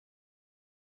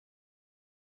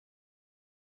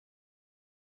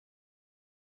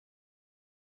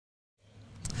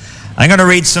I'm going to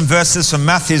read some verses from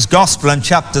Matthew's Gospel in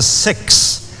chapter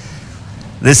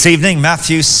 6 this evening.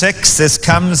 Matthew 6, this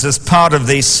comes as part of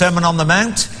the Sermon on the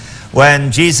Mount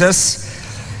when Jesus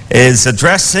is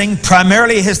addressing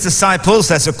primarily his disciples.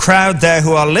 There's a crowd there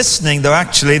who are listening, though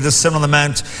actually the Sermon on the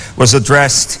Mount was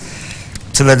addressed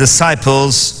to the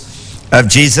disciples of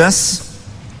Jesus.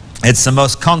 It's the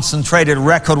most concentrated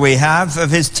record we have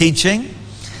of his teaching.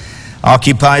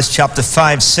 Occupies chapter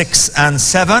 5, 6, and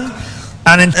 7.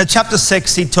 And in chapter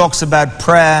 6, he talks about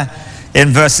prayer in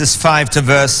verses 5 to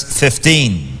verse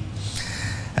 15.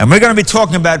 And we're going to be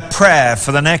talking about prayer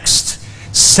for the next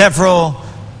several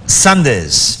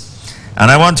Sundays. And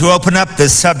I want to open up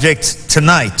this subject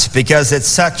tonight because it's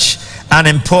such an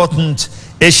important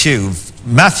issue.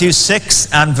 Matthew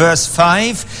 6 and verse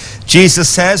 5, Jesus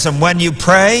says, "And when you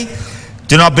pray,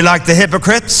 do not be like the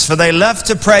hypocrites, for they love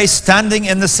to pray standing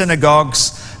in the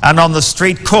synagogues and on the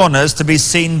street corners to be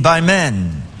seen by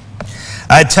men.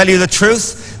 I tell you the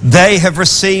truth, they have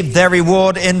received their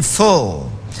reward in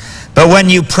full. But when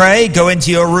you pray, go into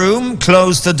your room,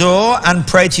 close the door, and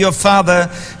pray to your Father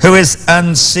who is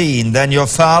unseen. Then your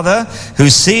Father, who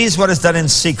sees what is done in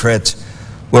secret,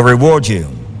 will reward you.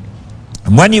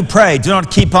 And when you pray, do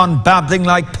not keep on babbling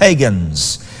like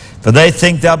pagans, for they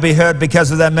think they'll be heard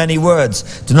because of their many words.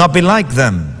 Do not be like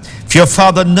them. For your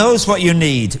Father knows what you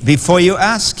need before you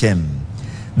ask him.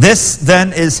 This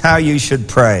then is how you should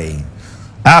pray.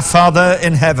 Our Father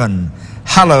in heaven,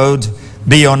 hallowed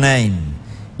be your name.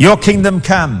 Your kingdom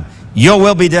come, your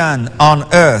will be done on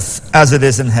earth as it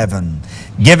is in heaven.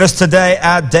 Give us today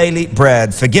our daily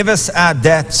bread. Forgive us our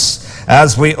debts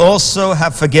as we also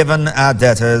have forgiven our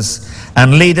debtors.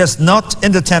 And lead us not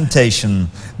into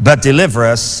temptation, but deliver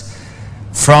us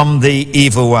from the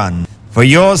evil one. For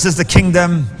yours is the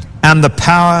kingdom and the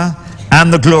power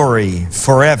and the glory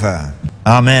forever.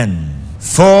 Amen.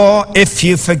 For if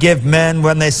you forgive men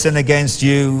when they sin against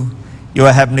you,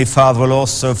 your heavenly Father will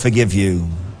also forgive you.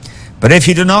 But if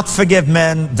you do not forgive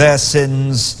men their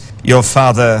sins, your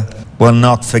Father will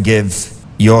not forgive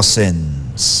your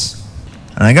sins."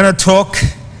 And I'm going to talk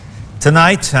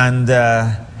tonight and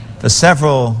for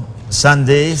several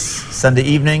Sunday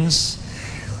evenings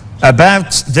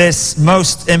about this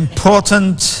most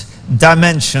important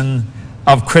dimension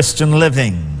of Christian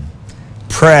living,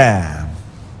 prayer.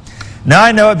 Now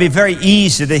I know it'd be very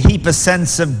easy to heap a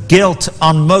sense of guilt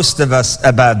on most of us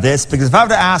about this, because if I were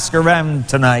to ask around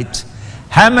tonight,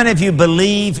 how many of you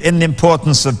believe in the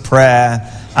importance of prayer,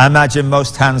 I imagine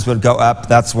most hands would go up.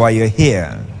 That's why you're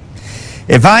here.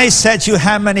 If I said to you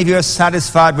how many of you are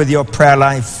satisfied with your prayer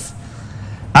life,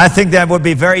 I think there would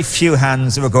be very few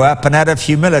hands that would go up, and out of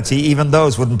humility, even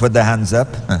those wouldn't put their hands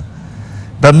up.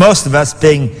 But most of us,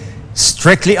 being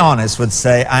strictly honest, would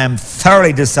say, I am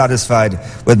thoroughly dissatisfied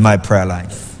with my prayer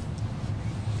life.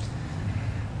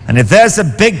 And if there's a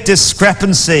big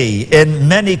discrepancy in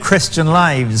many Christian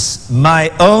lives, my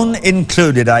own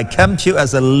included, I come to you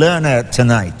as a learner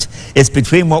tonight, it's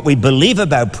between what we believe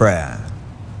about prayer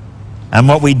and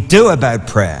what we do about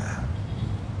prayer.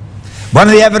 One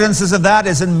of the evidences of that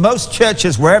is in most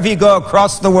churches, wherever you go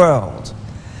across the world,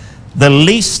 the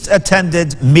least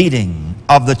attended meeting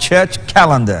of the church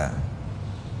calendar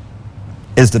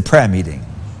is the prayer meeting.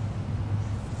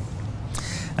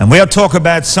 And we'll talk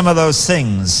about some of those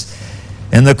things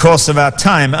in the course of our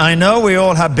time. I know we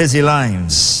all have busy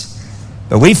lives,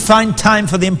 but we find time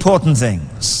for the important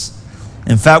things.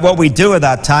 In fact, what we do at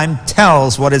that time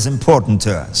tells what is important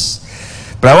to us.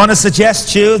 But I want to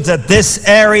suggest to you that this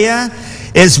area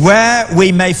is where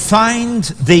we may find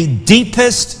the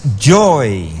deepest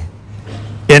joy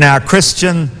in our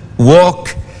Christian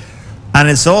walk, and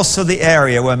it's also the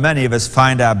area where many of us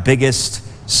find our biggest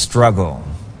struggle.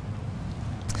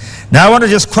 Now I want to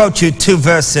just quote you two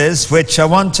verses which I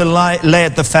want to lay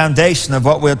at the foundation of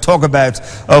what we'll talk about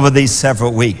over these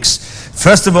several weeks.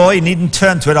 First of all, you needn't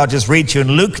turn to it, I'll just read you.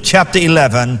 In Luke chapter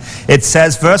 11, it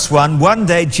says, verse 1, "One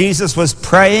day Jesus was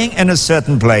praying in a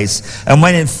certain place, and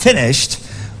when he finished,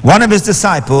 one of his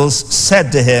disciples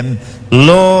said to him,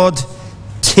 'Lord,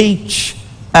 teach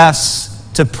us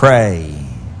to pray,'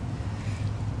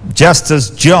 just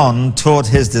as John taught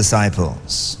his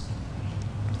disciples."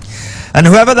 And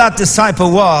whoever that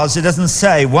disciple was, it doesn't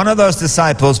say, one of those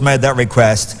disciples made that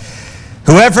request.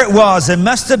 Whoever it was, it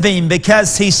must have been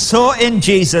because he saw in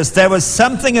Jesus there was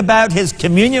something about his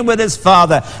communion with his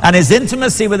Father and his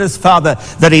intimacy with his Father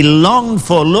that he longed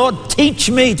for. Lord, teach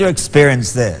me to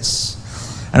experience this.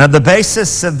 And at the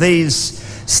basis of these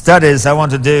studies I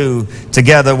want to do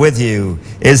together with you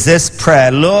is this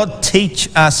prayer: Lord, teach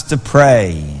us to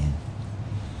pray.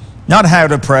 Not how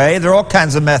to pray. There are all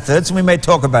kinds of methods, and we may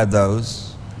talk about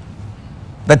those.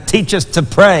 but teach us to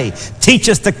pray. Teach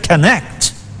us to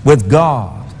connect with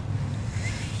God.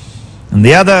 And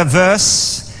the other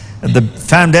verse, the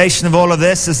foundation of all of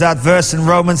this, is that verse in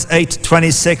Romans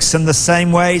 8:26. In the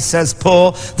same way, says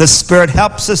Paul, the Spirit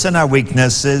helps us in our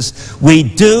weaknesses. We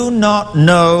do not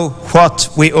know what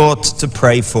we ought to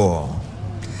pray for,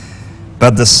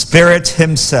 but the Spirit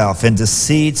himself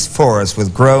intercedes for us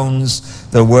with groans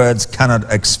the words cannot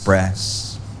express.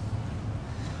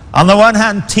 On the one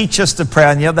hand, teach us to pray.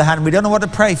 On the other hand, we don't know what to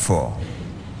pray for.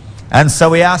 And so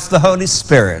we ask the Holy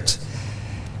Spirit,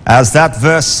 as that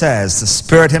verse says, the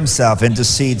Spirit himself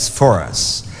intercedes for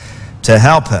us to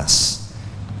help us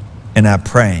in our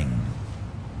praying.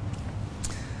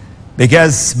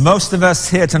 Because most of us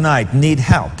here tonight need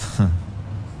help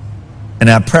in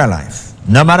our prayer life.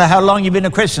 No matter how long you've been a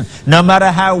Christian, no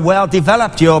matter how well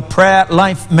developed your prayer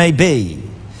life may be,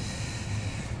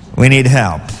 we need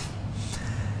help.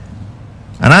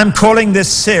 And I'm calling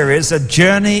this series A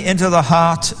Journey into the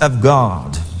Heart of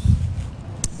God,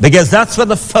 because that's where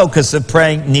the focus of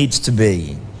praying needs to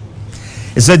be.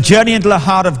 It's a journey into the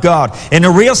heart of God. In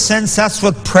a real sense, that's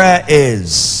what prayer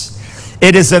is.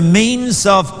 It is a means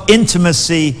of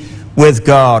intimacy with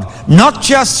God, not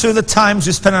just through the times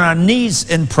we spend on our knees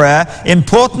in prayer,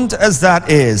 important as that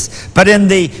is, but in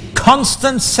the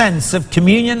constant sense of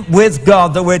communion with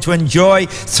God that we're to enjoy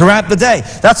throughout the day.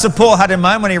 That's what Paul had in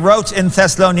mind when he wrote in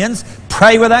Thessalonians,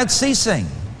 pray without ceasing.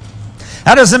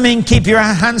 That doesn't mean keep your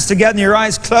hands together and your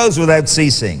eyes closed without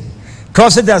ceasing. Of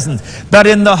course it doesn't. But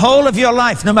in the whole of your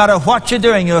life, no matter what you're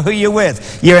doing or who you're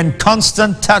with, you're in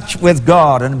constant touch with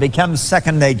God, and it becomes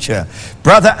second nature.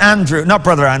 Brother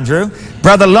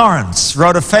Lawrence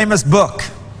wrote a famous book.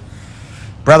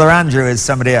 Brother Andrew is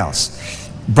somebody else.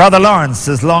 Brother Lawrence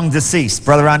is long deceased.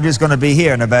 Brother Andrew is going to be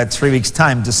here in about 3 weeks'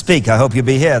 time to speak. I hope you'll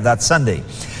be here that Sunday.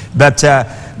 But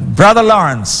Brother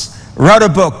Lawrence wrote a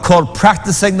book called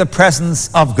Practicing the Presence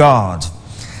of God.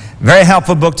 Very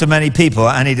helpful book to many people,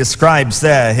 and he describes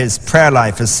there his prayer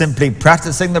life as simply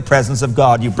practicing the presence of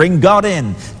God. You bring God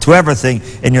in to everything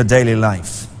in your daily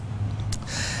life.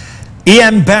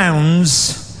 E.M.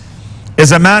 Bounds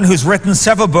is a man who's written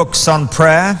several books on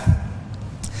prayer.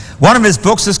 One of his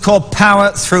books is called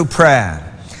Power Through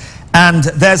Prayer. And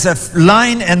there's a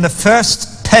line in the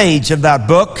first page of that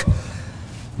book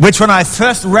which, when I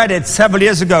first read it several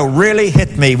years ago, really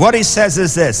hit me. What he says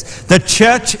is this: the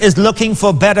church is looking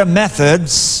for better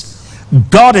methods.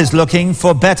 God is looking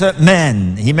for better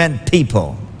men. He meant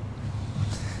people.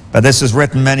 But this was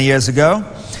written many years ago.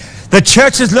 The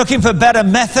church is looking for better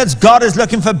methods. God is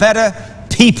looking for better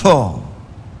people.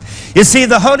 You see,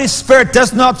 the Holy Spirit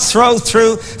does not flow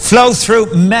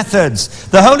through methods.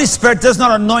 The Holy Spirit does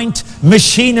not anoint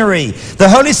machinery. The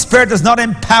Holy Spirit does not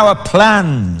empower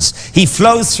plans. He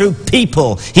flows through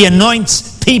people. He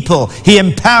anoints people. He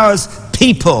empowers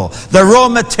people. The raw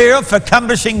material for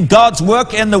accomplishing God's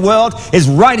work in the world is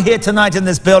right here tonight in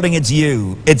this building. It's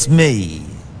you. It's me.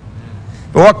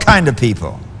 But what kind of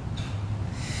people?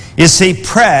 You see,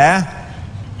 prayer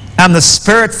and the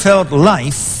Spirit-filled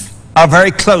life are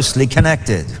very closely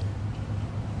connected.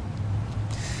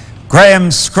 Graham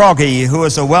Scroggie, who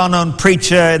was a well-known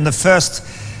preacher in the first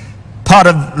part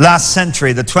of last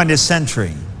century, the 20th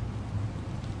century,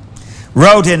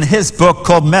 wrote in his book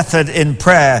called Method in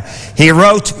Prayer, he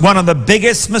wrote, one of the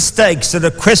biggest mistakes that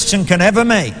a Christian can ever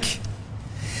make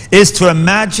is to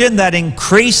imagine that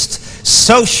increased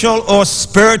social or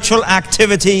spiritual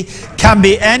activity can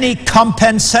be any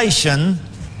compensation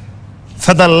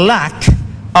for the lack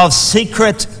of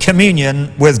secret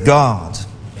communion with God.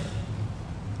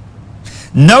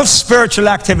 No spiritual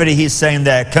activity, he's saying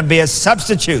there, can be a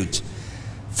substitute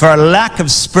for a lack of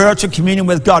spiritual communion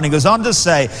with God. And he goes on to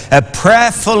say, a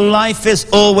prayerful life is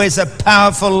always a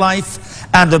powerful life,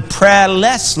 and a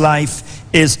prayerless life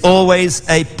is always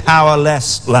a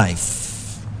powerless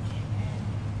life.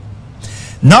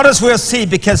 Not, as we'll see,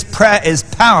 because prayer is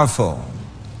powerful,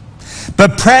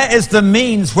 but prayer is the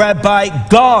means whereby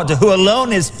God, who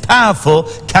alone is powerful,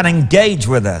 can engage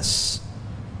with us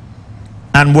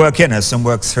and work in us and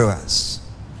work through us.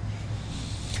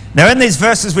 Now, in these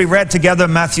verses we read together,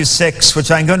 Matthew 6,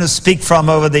 which I'm going to speak from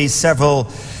over these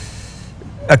several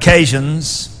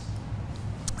occasions,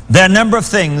 there are a number of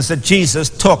things that Jesus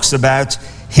talks about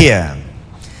here.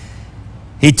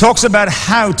 He talks about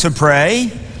how to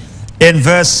pray in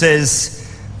verses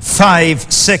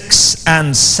 5, 6,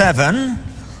 and 7,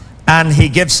 and he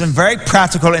gives some very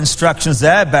practical instructions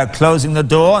there about closing the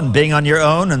door and being on your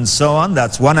own and so on.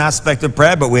 That's one aspect of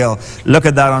prayer, but we'll look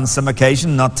at that on some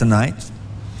occasion, not tonight.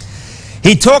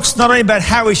 He talks not only about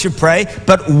how we should pray,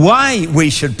 but why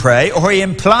we should pray, or he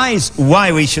implies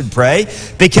why we should pray,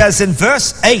 because in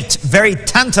verse 8, very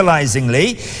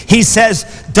tantalizingly, he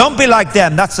says, don't be like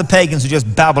them, that's the pagans who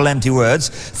just babble empty words,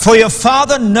 for your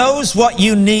Father knows what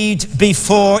you need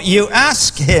before you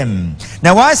ask him.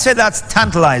 Now why I say that's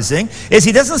tantalizing is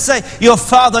he doesn't say your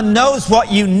Father knows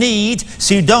what you need,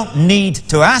 so you don't need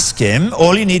to ask him.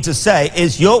 All you need to say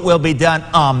is your will be done,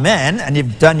 amen, and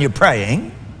you've done your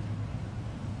praying.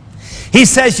 He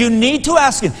says you need to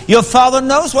ask him. Your Father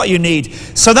knows what you need.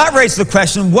 So that raises the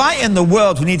question, why in the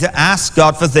world do we need to ask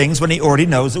God for things when he already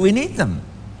knows that we need them?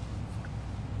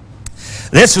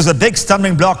 This was a big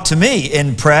stumbling block to me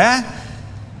in prayer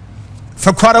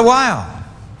for quite a while.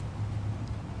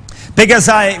 Because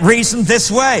I reasoned this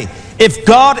way. If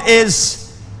God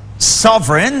is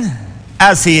sovereign,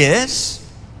 as he is,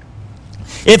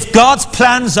 if God's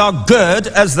plans are good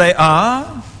as they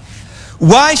are,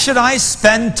 why should I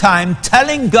spend time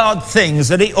telling God things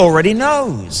that he already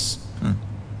knows?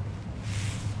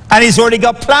 And he's already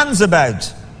got plans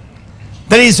about,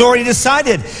 that he's already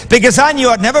decided. Because I knew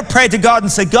I'd never pray to God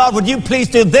and say, God, would you please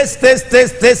do this, this,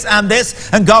 this, this, and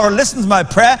this? And God would listen to my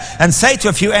prayer and say to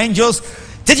a few angels,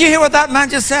 did you hear what that man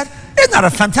just said? Isn't that a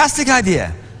fantastic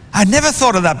idea? I'd never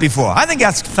thought of that before. I think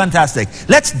that's fantastic.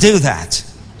 Let's do that.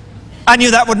 I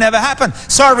knew that would never happen.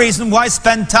 So a reason why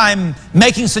spend time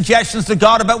making suggestions to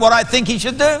God about what I think he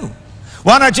should do.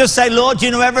 Why not just say, Lord, you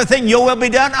know everything, your will be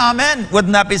done, amen.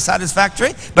 Wouldn't that be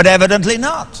satisfactory? But evidently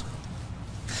not.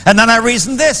 And then I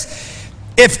reasoned this.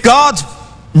 If God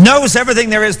knows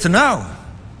everything there is to know,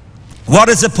 what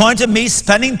is the point of me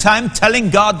spending time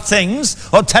telling God things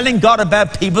or telling God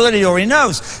about people that he already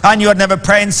knows? I knew I'd never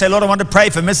pray and say, Lord, I want to pray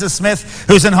for Mrs. Smith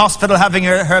who's in hospital having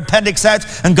her appendix out,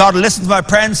 and God will listen to my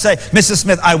prayer and say, Mrs.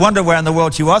 Smith, I wonder where in the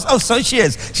world she was. Oh, so she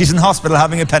is. She's in hospital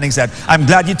having her appendix out. I'm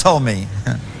glad you told me.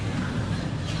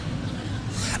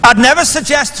 I'd never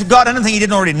suggest to God anything he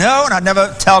didn't already know, and I'd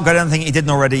never tell God anything he didn't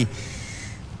already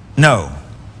know.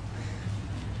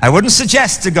 I wouldn't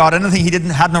suggest to God anything he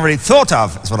hadn't already thought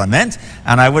of, is what I meant,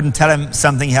 and I wouldn't tell him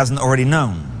something he hasn't already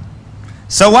known.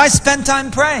 So why spend time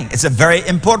praying? It's a very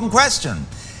important question.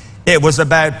 It was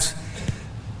about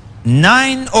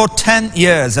 9 or 10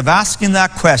 years of asking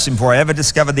that question before I ever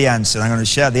discovered the answer. I'm going to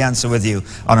share the answer with you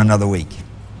on another week.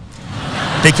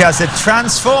 Because it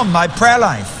transformed my prayer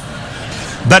life.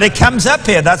 But it comes up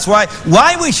here. That's why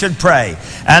we should pray.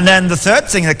 And then the third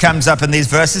thing that comes up in these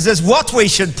verses is what we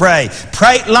should pray.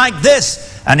 Pray like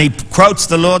this. And he quotes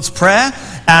the Lord's Prayer.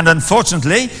 And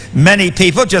unfortunately, many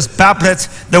people just babble it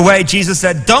the way Jesus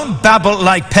said, don't babble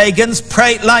like pagans,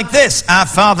 pray like this. Our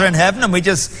Father in heaven. And we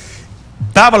just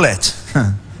babble it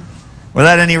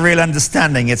without any real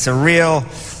understanding. It's a real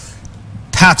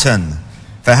pattern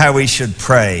for how we should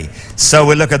pray. So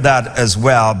we look at that as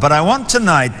well. But I want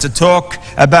tonight to talk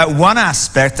about one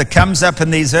aspect that comes up in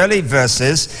these early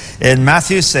verses in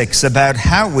Matthew 6 about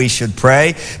how we should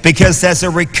pray, because there's a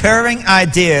recurring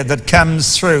idea that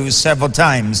comes through several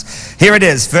times. Here it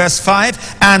is, verse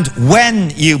 5, and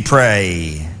when you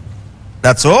pray.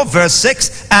 That's all. Verse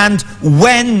 6, and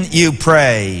when you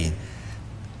pray.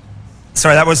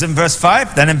 Sorry, that was in verse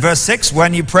 5. Then in verse 6,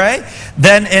 when you pray.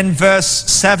 Then in verse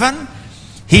 7,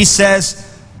 he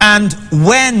says, and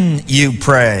when you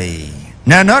pray.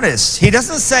 Now notice, he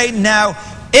doesn't say now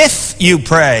if you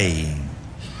pray.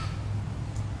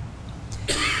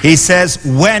 He says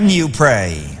when you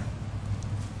pray.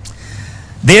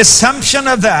 The assumption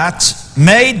of that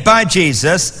made by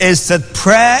Jesus is that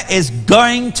prayer is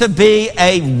going to be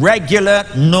a regular,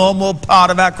 normal part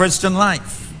of our Christian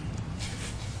life.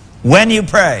 When you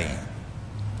pray.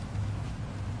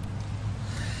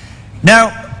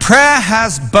 Now, prayer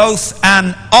has both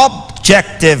an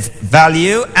objective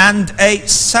value and a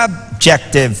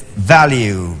subjective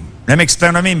value. Let me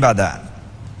explain what I mean by that.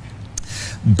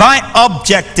 By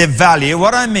objective value,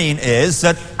 what I mean is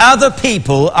that other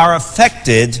people are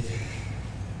affected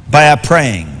by our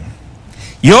praying.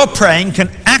 Your praying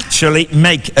can actually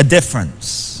make a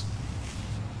difference.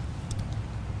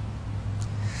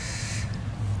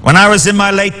 When I was in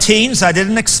my late teens, I did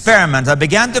an experiment. I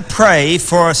began to pray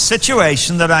for a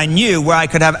situation that I knew where I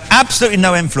could have absolutely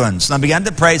no influence. And I began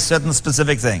to pray certain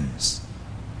specific things.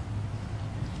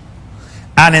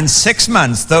 And in 6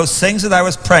 months, those things that I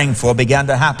was praying for began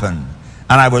to happen.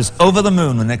 And I was over the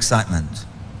moon with excitement.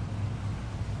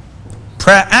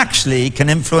 Prayer actually can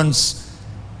influence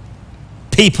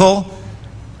people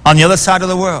on the other side of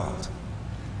the world.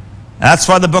 That's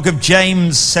why the book of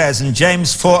James says in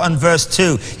James 4 and verse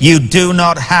 2, you do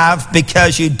not have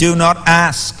because you do not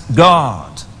ask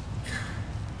God.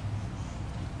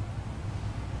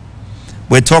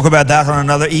 We'll talk about that on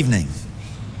another evening.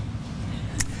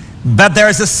 But there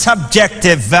is a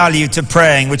subjective value to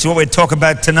praying, which is what we'll talk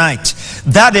about tonight.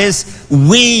 That is,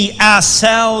 we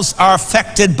ourselves are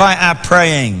affected by our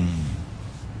praying.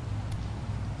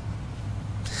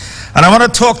 And I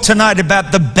want to talk tonight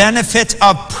about the benefit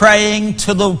of praying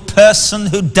to the person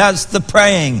who does the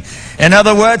praying. In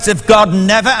other words, if God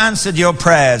never answered your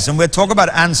prayers, and we'll talk about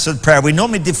answered prayer, we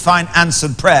normally define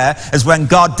answered prayer as when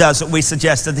God does what we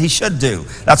suggested he should do.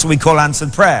 That's what we call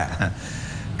answered prayer.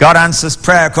 God answers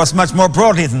prayer, of course, much more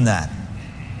broadly than that.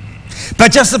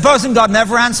 But just supposing God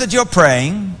never answered your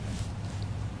praying,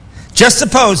 just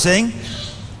supposing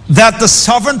that the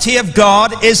sovereignty of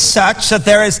God is such that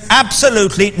there is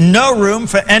absolutely no room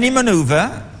for any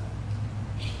maneuver,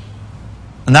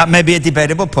 and that may be a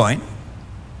debatable point.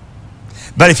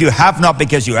 But if you have not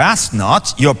because you ask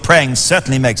not, your praying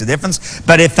certainly makes a difference.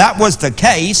 But if that was the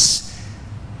case,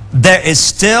 there is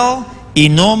still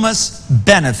enormous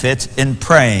benefit in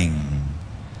praying.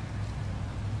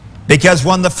 Because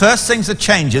one of the first things that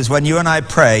changes when you and I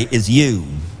pray is you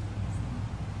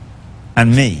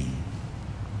and me.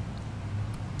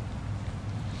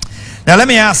 Now let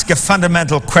me ask a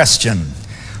fundamental question.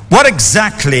 What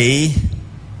exactly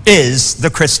is the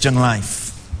Christian life?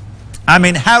 I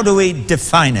mean, how do we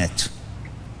define it?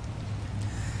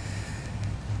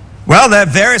 Well, there are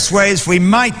various ways we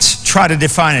might try to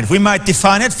define it. We might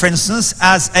define it, for instance,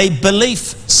 as a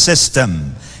belief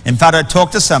system. In fact, I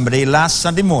talked to somebody last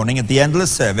Sunday morning at the end of the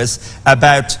service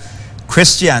about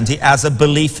Christianity as a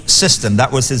belief system.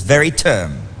 That was his very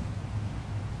term.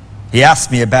 He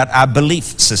asked me about our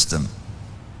belief system.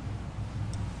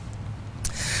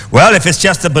 Well, if it's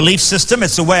just a belief system,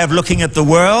 it's a way of looking at the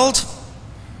world.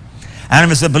 And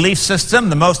if it's a belief system,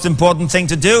 the most important thing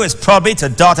to do is probably to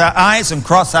dot our I's and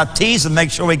cross our T's and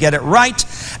make sure we get it right.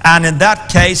 And in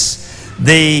that case,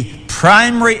 the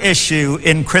primary issue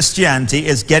in Christianity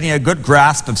is getting a good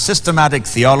grasp of systematic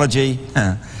theology,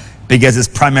 because it's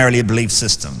primarily a belief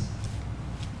system.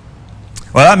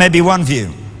 Well, that may be one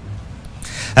view.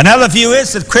 Another view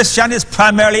is that Christianity is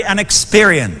primarily an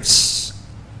experience.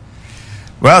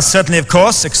 Well, certainly, of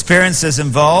course, experience is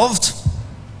involved.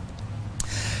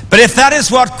 But if that is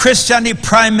what Christianity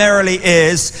primarily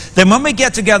is, then when we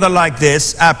get together like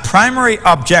this, our primary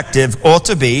objective ought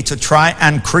to be to try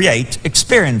and create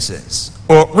experiences,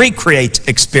 or recreate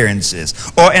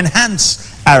experiences, or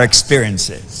enhance our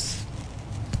experiences.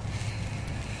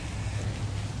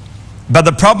 But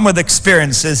the problem with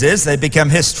experiences is they become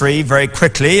history very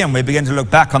quickly, and we begin to look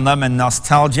back on them in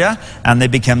nostalgia, and they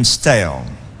become stale.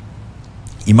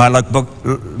 You might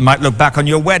look back on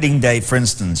your wedding day, for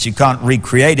instance. You can't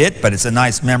recreate it, but it's a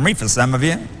nice memory for some of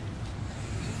you.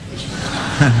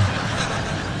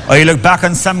 Or you look back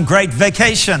on some great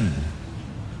vacation.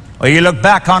 Or you look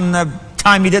back on the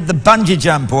time you did the bungee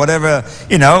jump or whatever,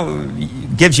 you know,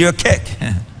 gives you a kick.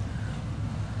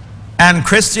 And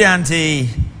Christianity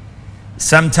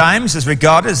sometimes is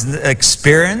regarded as an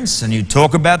experience, and you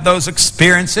talk about those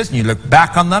experiences, and you look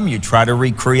back on them, you try to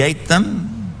recreate them.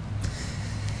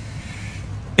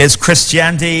 Is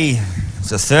Christianity,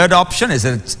 it's a third option, is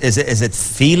it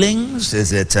feelings?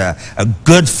 Is it a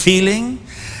good feeling?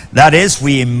 That is,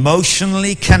 we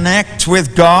emotionally connect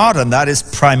with God, and that is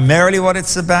primarily what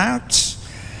it's about.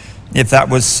 If that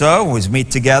was so, as we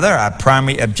meet together, our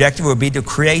primary objective would be to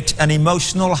create an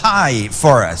emotional high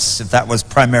for us, if that was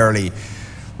primarily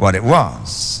what it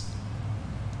was.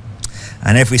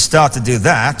 And if we start to do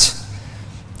that,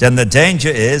 then the danger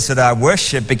is that our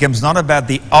worship becomes not about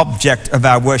the object of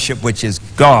our worship, which is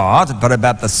God, but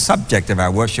about the subject of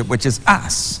our worship, which is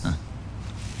us.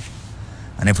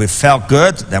 And if we felt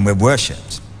good, then we're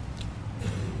worshipped.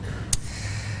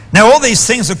 Now, all these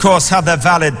things, of course, have their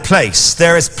valid place.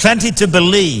 There is plenty to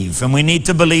believe, and we need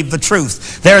to believe the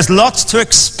truth. There is lots to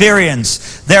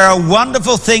experience. There are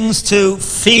wonderful things to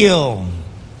feel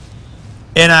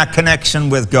in our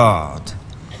connection with God.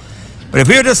 But if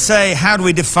we were to say, how do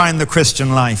we define the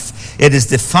Christian life? It is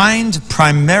defined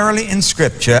primarily in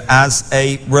Scripture as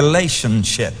a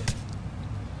relationship.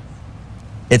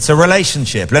 It's a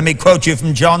relationship. Let me quote you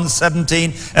from John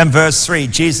 17 and verse 3.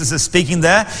 Jesus is speaking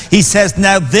there. He says,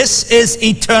 "Now this is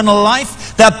eternal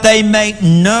life, that they may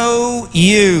know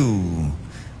you,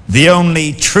 the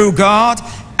only true God,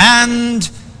 and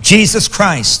Jesus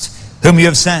Christ, whom you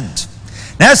have sent."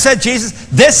 Now said Jesus,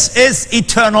 this is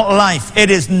eternal life. It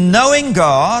is knowing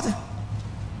God,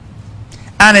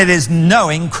 and it is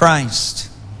knowing Christ.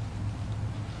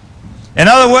 In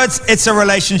other words, it's a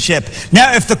relationship.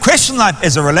 Now, if the Christian life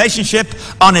is a relationship,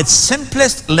 on its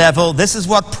simplest level, this is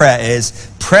what prayer is.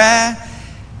 Prayer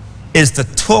is the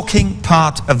talking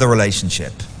part of the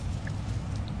relationship.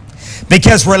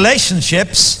 Because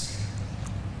relationships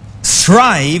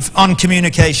thrive on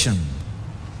communication.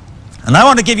 And I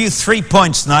want to give you 3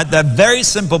 points tonight. They're very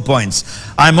simple points.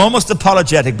 I'm almost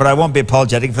apologetic, but I won't be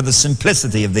apologetic for the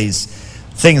simplicity of these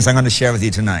things I'm going to share with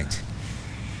you tonight.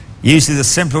 Usually the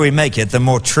simpler we make it, the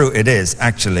more true it is,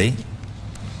 actually.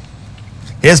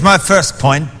 Here's my first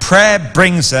point. Prayer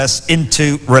brings us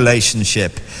into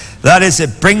relationship. That is,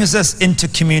 it brings us into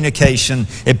communication.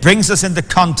 It brings us into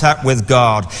contact with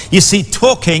God. You see,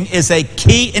 talking is a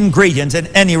key ingredient in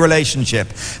any relationship.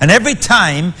 And every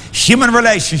time human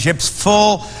relationships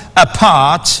fall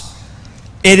apart,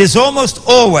 it is almost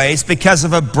always because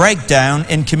of a breakdown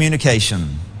in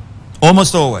communication.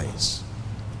 Almost always.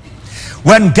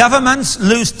 When governments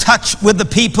lose touch with the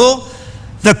people,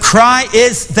 the cry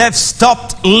is they've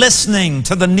stopped listening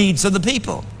to the needs of the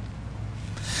people.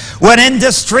 When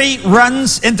industry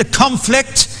runs into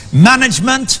conflict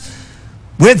management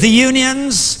with the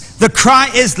unions, the cry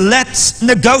is let's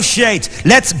negotiate,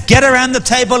 let's get around the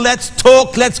table, let's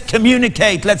talk, let's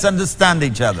communicate, let's understand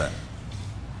each other.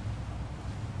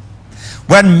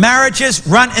 When marriages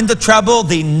run into trouble,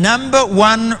 the number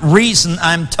one reason,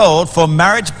 I'm told, for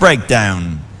marriage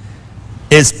breakdown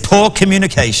is poor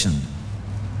communication.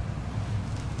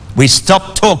 We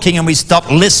stop talking and we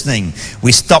stop listening.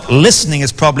 We stop listening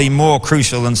is probably more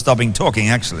crucial than stopping talking,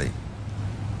 actually.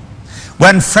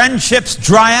 When friendships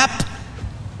dry up,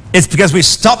 it's because we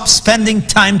stop spending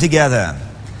time together.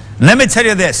 And let me tell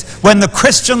you this, when the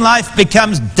Christian life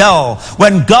becomes dull,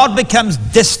 when God becomes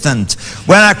distant,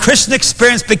 when our Christian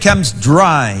experience becomes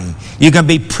dry, you can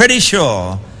be pretty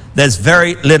sure there's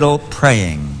very little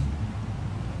praying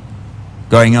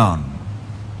going on.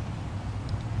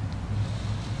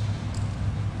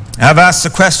 I've asked the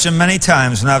question many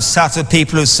times when I've sat with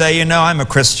people who say, you know, I'm a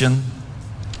Christian.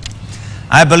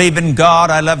 I believe in God,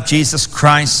 I love Jesus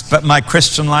Christ, but my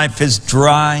Christian life is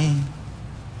dry.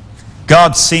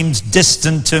 God seems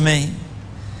distant to me.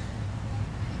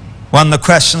 One of the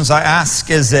questions I ask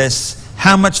is this: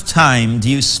 how much time do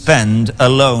you spend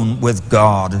alone with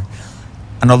God?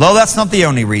 And although that's not the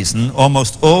only reason,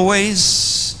 almost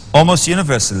always, almost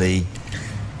universally,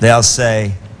 they'll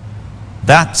say,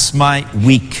 that's my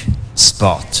weak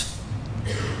spot.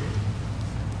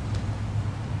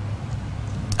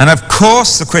 And of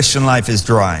course the Christian life is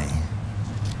dry.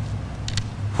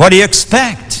 What do you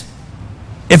expect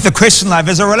if the Christian life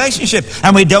is a relationship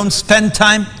and we don't spend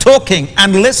time talking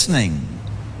and listening?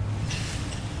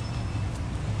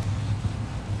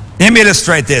 Let me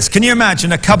illustrate this. Can you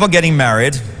imagine a couple getting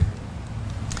married?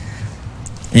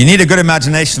 You need a good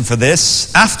imagination for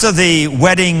this. After the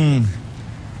wedding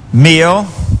meal,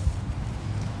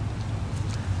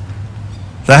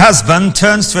 the husband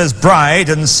turns to his bride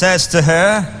and says to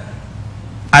her,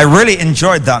 I really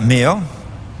enjoyed that meal.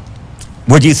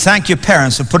 Would you thank your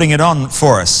parents for putting it on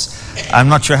for us? I'm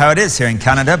not sure how it is here in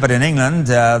Canada, but in England,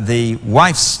 the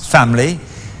wife's family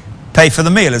pay for the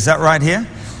meal. Is that right here?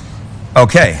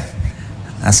 Okay.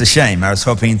 That's a shame. I was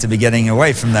hoping to be getting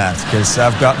away from that because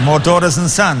I've got more daughters than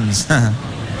sons.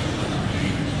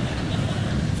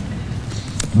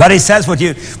 But he says, would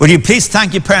you please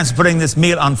thank your parents for putting this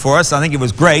meal on for us? I think it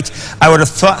was great. I would have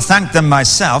thanked them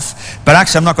myself, but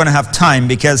actually I'm not going to have time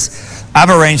because I've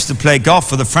arranged to play golf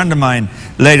with a friend of mine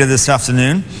later this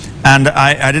afternoon, and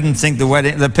I didn't think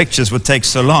the pictures would take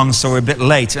so long, so we're a bit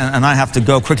late, and I have to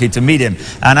go quickly to meet him.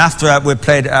 And after we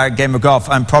played our game of golf,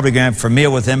 I'm probably going for a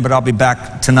meal with him, but I'll be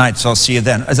back tonight, so I'll see you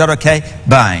then. Is that okay?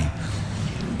 Bye.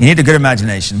 You need a good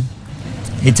imagination.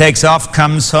 He takes off,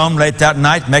 comes home late that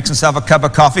night, makes himself a cup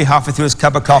of coffee. Halfway through his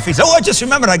cup of coffee, he says, oh, I just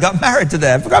remembered I got married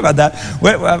today. I forgot about that.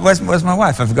 Where's my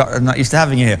wife? I forgot. I'm not used to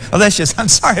having you here. Oh, there she is. I'm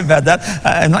sorry about that.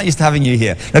 I'm not used to having you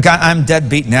here. Look, I'm dead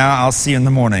beat now. I'll see you in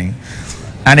the morning.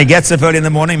 And he gets up early in the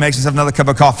morning, makes himself another cup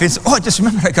of coffee. Says, oh, I just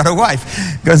remembered I got a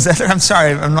wife. Goes, I'm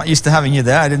sorry, I'm not used to having you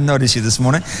there. I didn't notice you this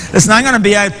morning. Listen, I'm going to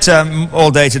be out all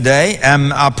day today.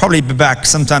 I'll probably be back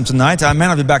sometime tonight. I may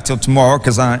not be back till tomorrow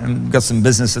because I've got some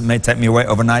business that may take me away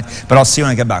overnight. But I'll see you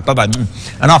when I get back. Bye-bye.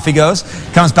 And off he goes.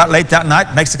 Comes back late that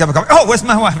night, makes a cup of coffee. Oh, where's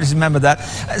my wife? Just remember that.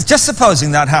 Just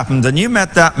supposing that happened and you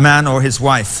met that man or his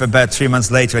wife about 3 months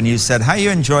later and you said, how are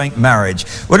you enjoying marriage?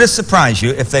 Would it surprise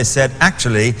you if they said,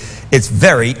 actually, it's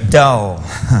very dull.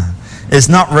 It's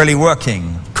not really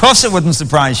working. Of course it wouldn't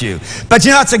surprise you. But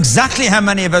you know, that's exactly how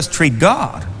many of us treat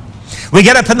God. We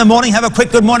get up in the morning, have a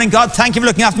quick good morning. God, thank you for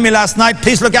looking after me last night.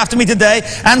 Please look after me today.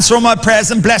 Answer all my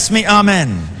prayers and bless me.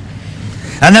 Amen.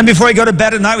 And then before we go to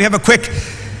bed at night, we have a quick,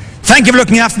 thank you for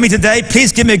looking after me today.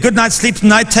 Please give me a good night's sleep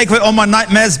tonight. Take away all my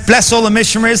nightmares. Bless all the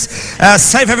missionaries.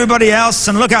 Save everybody else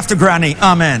and look after Granny.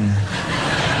 Amen.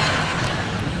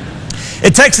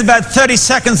 It takes about 30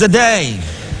 seconds a day.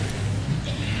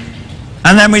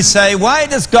 And then we say, why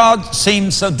does God seem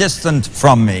so distant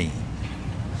from me?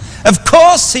 Of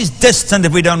course he's distant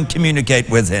if we don't communicate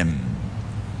with him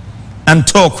and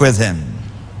talk with him.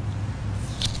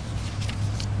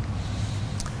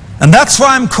 And that's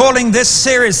why I'm calling this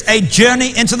series A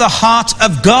Journey into the Heart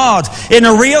of God. In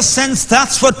a real sense,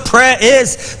 that's what prayer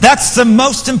is. That's the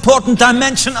most important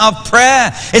dimension of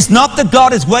prayer. It's not that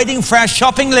God is waiting for our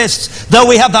shopping list, though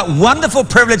we have that wonderful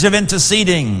privilege of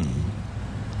interceding.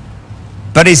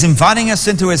 But he's inviting us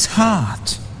into his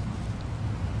heart.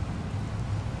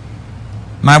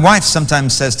 My wife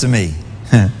sometimes says to me,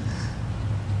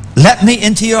 let me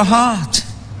into your heart.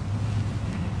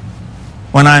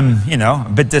 When I'm,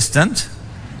 a bit distant,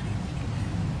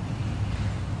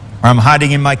 or I'm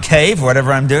hiding in my cave, or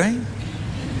whatever I'm doing,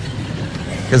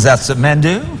 because that's what men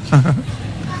do.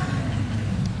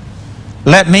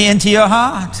 Let me into your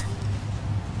heart.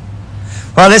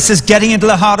 Well, this is getting into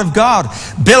the heart of God.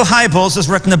 Bill Hybels has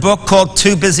written a book called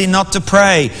Too Busy Not to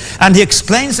Pray, and he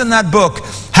explains in that book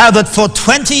how that for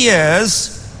 20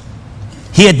 years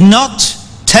he had not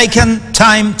taken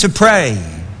time to pray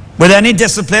with any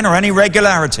discipline or any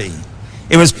regularity.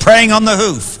 He was praying on the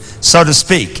hoof, so to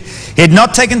speak. He had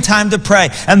not taken time to pray.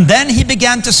 And then he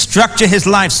began to structure his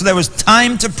life so there was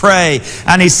time to pray.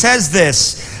 And he says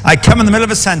this, I come in the middle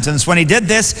of a sentence, when he did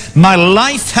this, my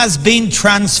life has been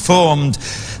transformed.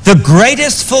 The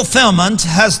greatest fulfillment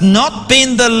has not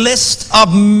been the list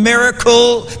of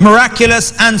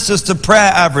miraculous answers to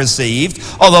prayer I've received,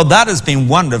 although that has been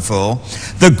wonderful.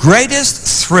 The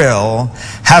greatest thrill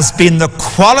has been the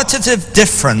qualitative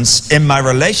difference in my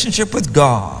relationship with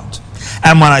God.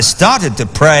 And when I started to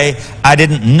pray, I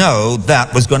didn't know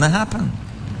that was going to happen.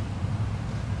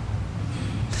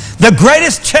 The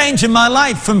greatest change in my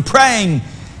life from praying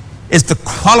is the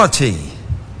quality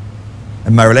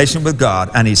in my relationship with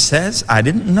God. And he says, I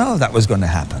didn't know that was going to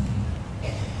happen.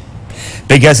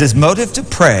 Because his motive to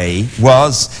pray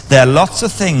was, there are lots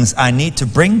of things I need to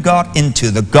bring God into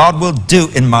that God will do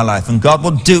in my life, and God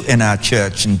will do in our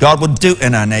church, and God will do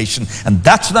in our nation. And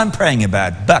that's what I'm praying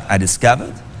about. But I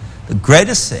discovered the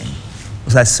greatest thing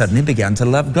was I suddenly began to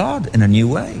love God in a new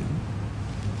way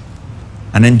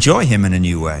and enjoy him in a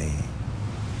new way.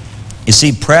 You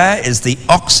see, prayer is the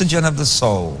oxygen of the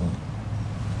soul.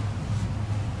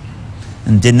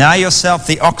 And deny yourself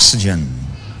the oxygen,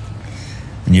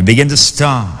 and you begin to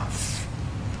starve.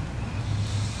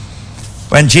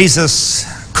 When Jesus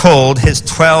called his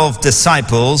 12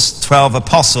 disciples, 12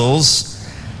 apostles,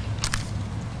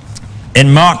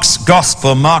 in Mark's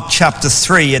Gospel, Mark chapter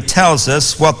 3, it tells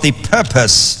us what the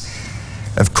purpose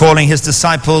of calling his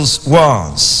disciples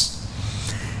was.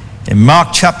 In Mark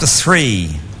chapter 3,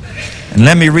 and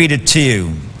let me read it to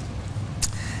you.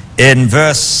 In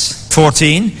verse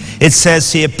 14, it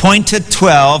says he appointed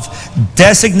 12,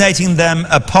 designating them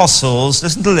apostles,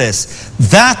 listen to this,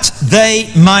 that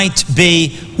they might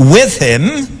be with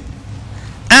him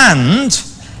and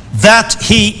that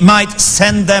he might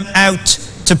send them out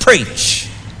to preach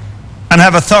and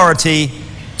have authority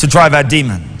to drive out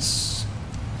demons.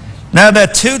 Now there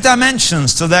are two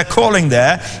dimensions to their calling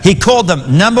there. He called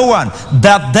them, number one,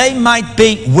 that they might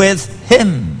be with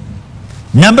him.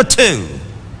 Number two,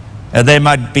 they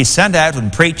might be sent out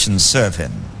and preach and serve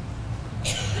him.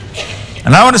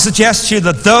 And I want to suggest to you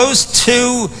that those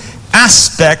two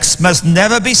aspects must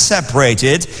never be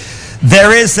separated.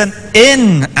 There is an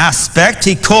in aspect,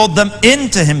 he called them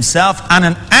into himself, and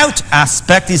an out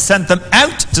aspect, he sent them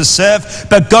out to serve,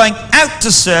 but going out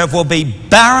to serve will be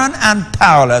barren and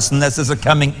powerless unless there's a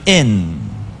coming in,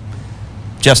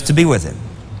 just to be with him.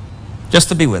 Just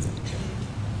to be with him.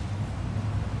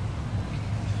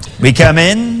 We come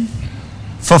in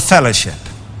for fellowship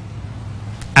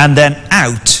and then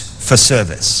out for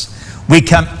service. We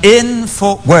come in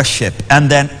for worship and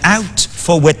then out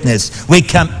for witness. We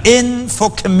come in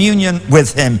for communion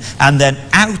with him and then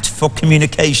out for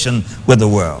communication with the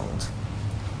world.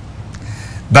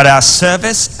 But our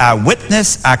service, our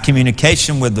witness, our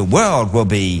communication with the world will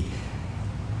be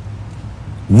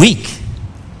weak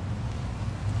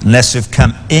unless we've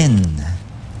come in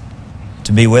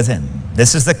to be with him.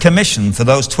 This is the commission for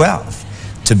those 12,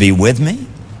 to be with me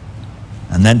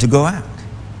and then to go out.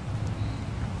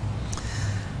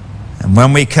 And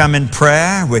when we come in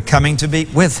prayer, we're coming to be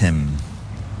with him.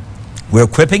 We're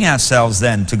equipping ourselves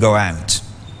then to go out.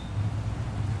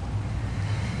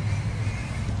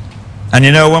 And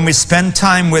you know, when we spend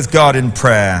time with God in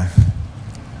prayer,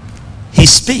 he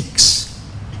speaks.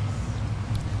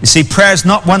 You see, prayer is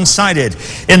not one-sided.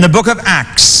 In the book of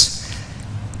Acts,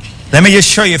 let me just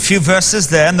show you a few verses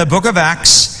there. In the book of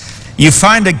Acts, you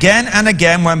find again and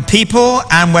again when people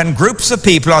and when groups of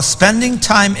people are spending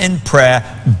time in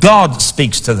prayer, God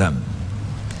speaks to them.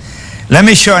 Let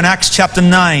me show in Acts chapter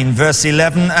 9, verse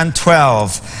 11 and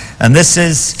 12. And this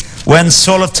is when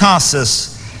Saul of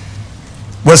Tarsus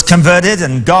was converted,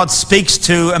 and God speaks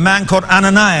to a man called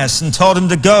Ananias and told him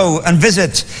to go and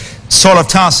visit Saul of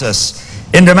Tarsus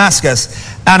in Damascus.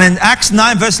 And in Acts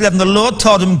 9 verse 11, the Lord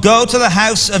told him, go to the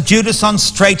house of Judas on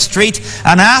Straight Street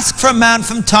and ask for a man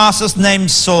from Tarsus named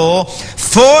Saul,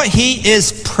 for he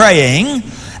is praying,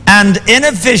 and in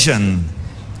a vision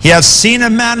he has seen a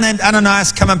man named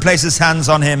Ananias come and place his hands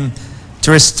on him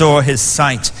to restore his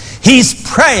sight. He's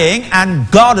praying and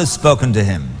God has spoken to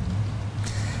him.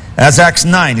 That's Acts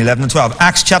 9, 11 and 12.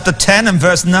 Acts chapter 10 and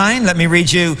verse 9, let me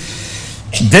read you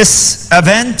this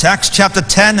event. Acts chapter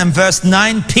 10 and verse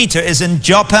 9, Peter is in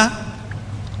Joppa.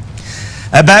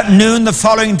 About noon the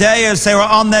following day, as they were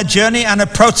on their journey and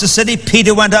approached the city,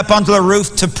 Peter went up onto the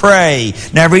roof to pray.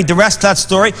 Now read the rest of that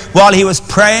story. While he was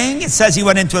praying, it says he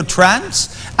went into a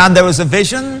trance, and there was a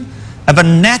vision of a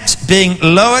net being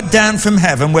lowered down from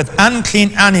heaven with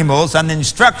unclean animals and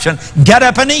instruction, get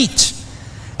up and eat.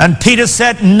 And Peter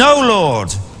said, no, Lord.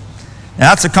 Now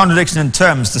that's a contradiction in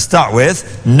terms to start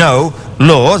with. No,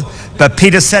 Lord. But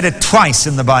Peter said it twice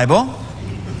in the Bible.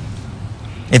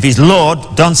 If he's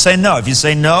Lord, don't say no. If you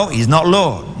say no, he's not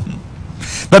Lord.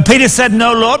 But Peter said,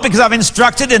 no, Lord, because I've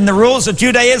instructed in the rules of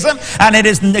Judaism, and it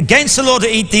is against the law to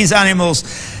eat these animals.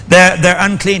 They're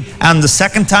unclean. And the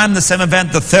second time, the same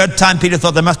event. The third time, Peter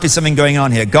thought there must be something going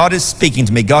on here. God is speaking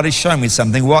to me. God is showing me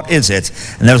something. What is it?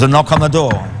 And there was a knock on the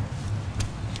door.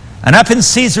 And up in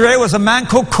Caesarea was a man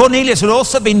called Cornelius who had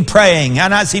also been praying.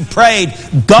 And as he prayed,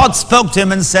 God spoke to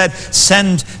him and said,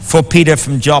 send for Peter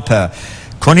from Joppa.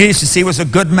 Cornelius, you see, was a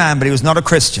good man, but he was not a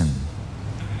Christian.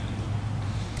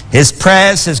 His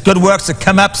prayers, his good works had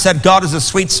come up, said God is a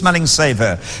sweet-smelling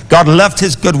savor. God loved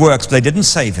his good works, but they didn't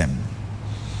save him.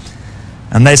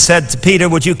 And they said to Peter,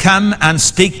 would you come and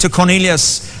speak to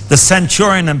Cornelius, the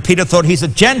centurion? And Peter thought, he's a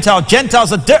Gentile.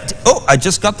 Gentiles are dirty. Oh, I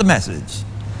just got the message.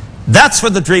 That's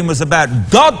what the dream was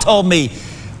about. God told me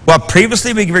what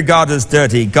previously we regarded as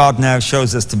dirty, God now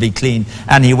shows us to be clean.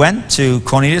 And he went to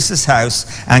Cornelius'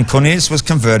 house, and Cornelius was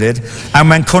converted. And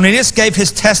when Cornelius gave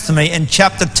his testimony in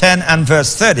chapter 10 and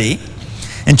verse 30,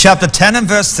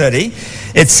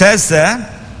 it says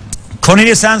there,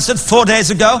 Cornelius answered, 4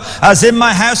 days ago, I was in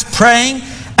my house praying.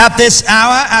 At this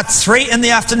hour, at 3 in the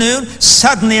afternoon,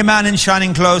 suddenly a man in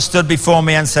shining clothes stood before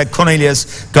me and said,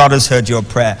 Cornelius, God has heard your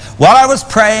prayer. While I was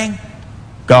praying,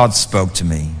 God spoke to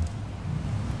me.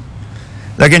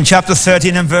 Look in chapter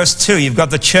 13 and verse 2. You've got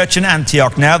the church in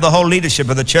Antioch now, the whole leadership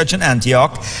of the church in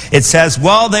Antioch. It says,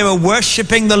 while they were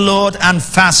worshiping the Lord and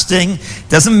fasting, it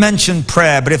doesn't mention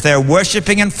prayer, but if they're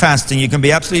worshiping and fasting, you can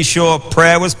be absolutely sure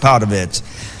prayer was part of it.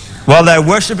 While they're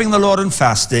worshiping the Lord and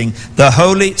fasting, the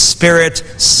Holy Spirit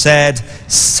said,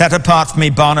 set apart for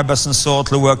me Barnabas and Saul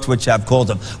to the work to which I've called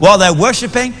them. While they're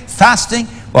worshiping, fasting,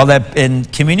 while they're in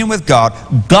communion with God,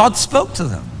 God spoke to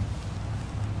them.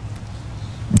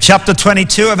 In chapter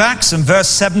 22 of Acts and verse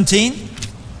 17,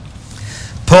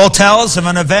 Paul tells of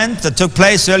an event that took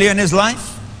place earlier in his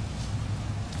life.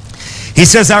 He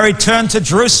says, I returned to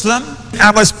Jerusalem.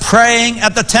 I was praying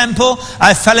at the temple.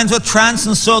 I fell into a trance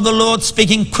and saw the Lord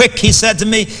speaking. Quick, he said to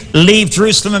me, leave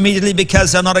Jerusalem immediately,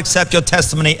 because they'll not accept your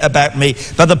testimony about me.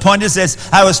 But the point is this,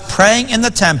 I was praying in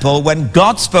the temple when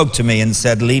God spoke to me and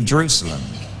said, leave Jerusalem.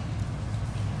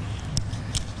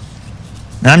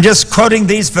 Now I'm just quoting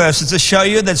these verses to show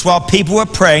you that while people were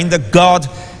praying, that God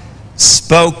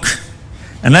spoke.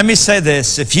 And let me say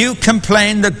this, if you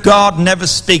complain that God never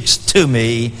speaks to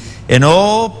me, in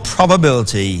all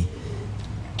probability,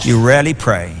 you rarely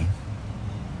pray.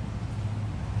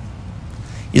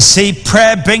 You see,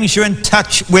 prayer brings you in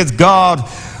touch with God,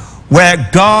 where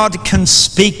God can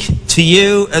speak to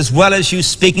you as well as you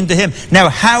speaking to him. Now,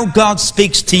 how God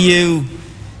speaks to you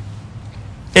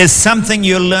is something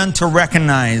you'll learn to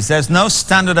recognize. There's no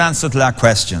standard answer to that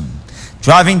question.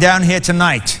 Driving down here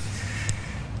tonight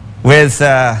with 2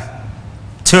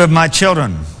 of my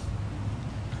children,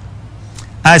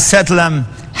 I said to them,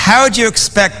 how do you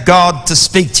expect God to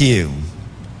speak to you?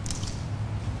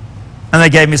 And they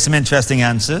gave me some interesting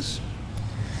answers.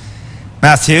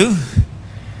 Matthew,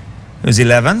 who's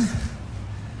 11,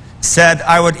 said,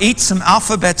 I would eat some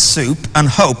alphabet soup and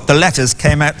hope the letters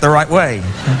came out the right way.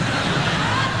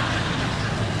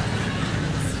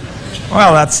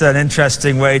 Well, that's an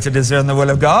interesting way to discern the will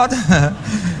of God.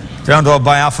 Don't all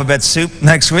buy alphabet soup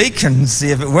next week and see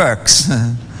if it works.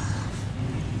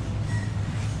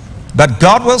 But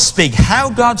God will speak. How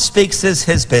God speaks is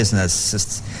his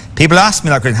business. People ask me,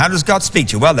 like, how does God speak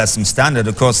to you? Well, there's some standard,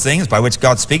 of course, things by which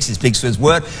God speaks. He speaks through his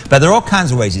word. But there are all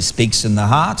kinds of ways he speaks in the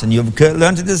heart, and you've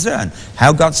learned to discern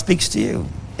how God speaks to you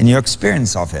in your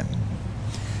experience of him.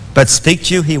 But speak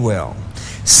to you he will.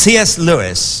 C.S.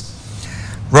 Lewis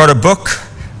wrote a book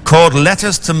called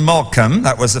Letters to Malcolm.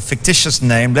 That was a fictitious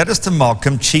name. Letters to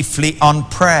Malcolm, chiefly on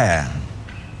prayer.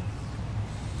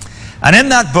 And in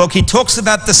that book, he talks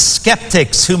about the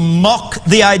skeptics who mock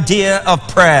the idea of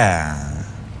prayer.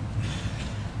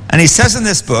 And he says in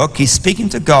this book, he's speaking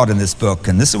to God in this book,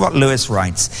 and this is what Lewis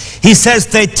writes. He says,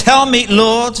 they tell me,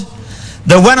 Lord,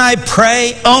 that when I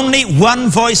pray, only one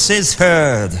voice is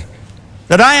heard,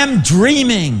 that I am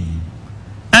dreaming,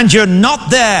 and you're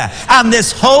not there, and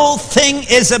this whole thing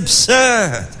is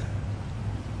absurd.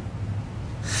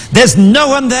 There's no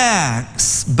one there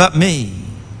but me.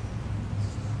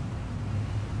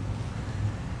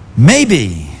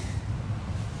 Maybe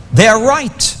they're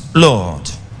right, Lord,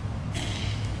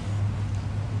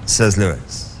 says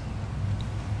Lewis.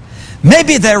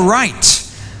 Maybe they're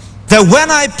right, that when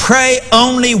I pray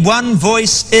only one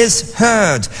voice is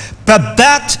heard, but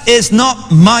that is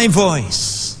not my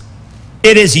voice.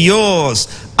 It is yours.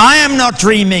 I am not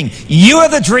dreaming. You are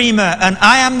the dreamer, and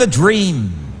I am the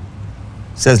dream,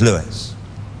 says Lewis.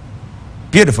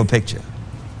 Beautiful picture.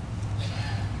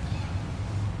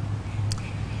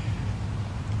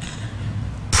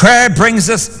 Prayer brings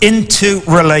us into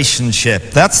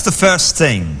relationship. That's the first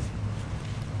thing.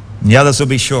 The others will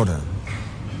be shorter.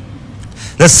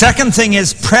 The second thing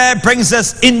is prayer brings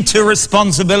us into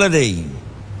responsibility.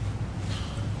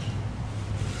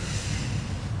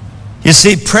 You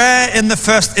see, prayer in the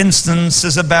first instance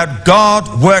is about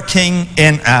God working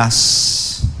in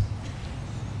us.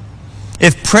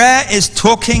 If prayer is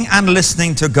talking and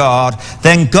listening to God,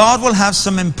 then God will have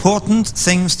some important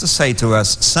things to say to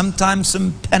us, sometimes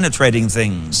some penetrating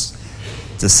things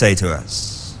to say to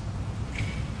us.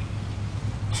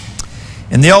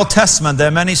 In the Old Testament, there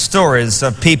are many stories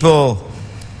of people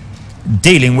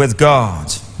dealing with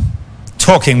God,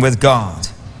 talking with God.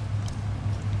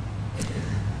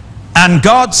 And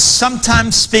God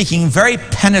sometimes speaking very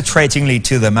penetratingly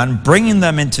to them and bringing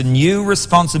them into new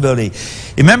responsibility.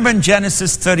 Remember in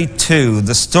Genesis 32,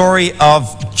 the story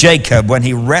of Jacob when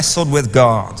he wrestled with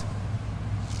God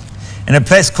in a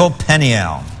place called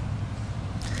Peniel.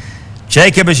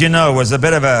 Jacob, as you know, was a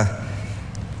bit of a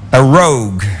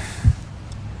rogue,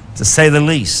 to say the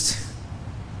least.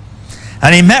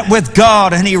 And he met with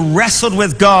God and he wrestled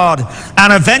with God.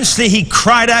 And eventually he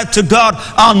cried out to God,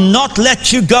 I'll not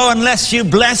let you go unless you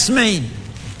bless me.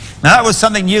 Now that was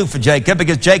something new for Jacob,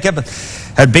 because Jacob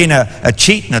had been a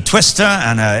cheat and a twister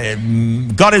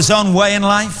and got his own way in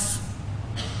life.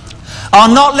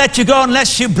 I'll not let you go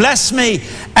unless you bless me.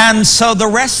 And so the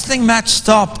wrestling match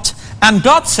stopped. And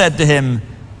God said to him,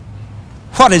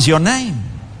 what is your name?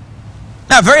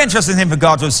 Now, very interesting thing for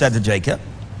God to have said to Jacob,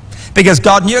 because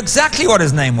God knew exactly what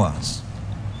his name was.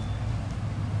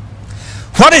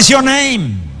 What is your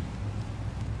name?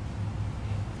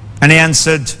 And he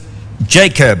answered,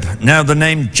 Jacob. Now the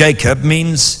name Jacob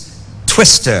means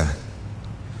twister.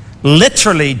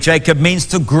 Literally, Jacob means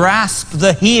to grasp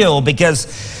the heel,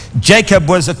 because Jacob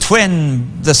was a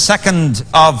twin, the second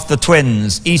of the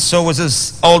twins. Esau was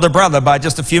his older brother by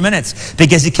just a few minutes,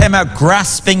 because he came out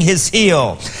grasping his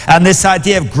heel. And this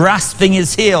idea of grasping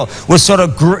his heel was sort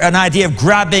of an idea of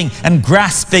grabbing and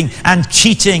grasping and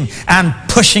cheating and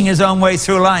pushing his own way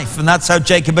through life. And that's how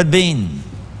Jacob had been.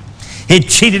 He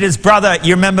cheated his brother,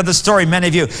 you remember the story, many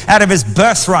of you, out of his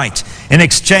birthright in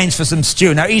exchange for some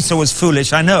stew. Now Esau was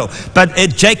foolish, I know, but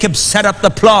Jacob set up the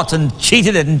plot and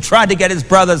cheated it and tried to get his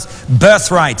brother's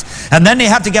birthright. And then he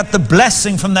had to get the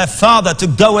blessing from their father to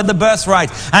go with the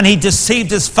birthright. And he deceived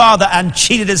his father and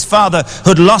cheated his father,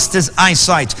 who'd lost his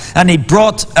eyesight. And he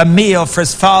brought a meal for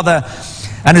his father.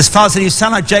 And his father said, you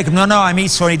sound like Jacob. No, I'm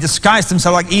Esau. And he disguised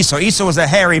himself like Esau. Esau was a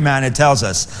hairy man, it tells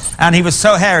us. And he was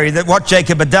so hairy that what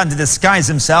Jacob had done to disguise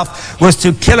himself was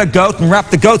to kill a goat and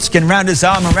wrap the goat skin around his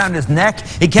arm, around his neck.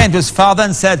 He came to his father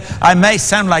and said, I may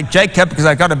sound like Jacob because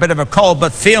I got a bit of a cold,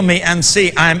 but feel me and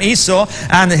see, I am Esau.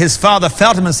 And his father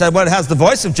felt him and said, well, it has the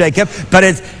voice of Jacob, but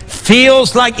it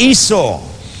feels like Esau.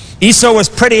 Esau was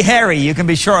pretty hairy, you can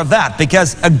be sure of that,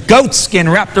 because a goat skin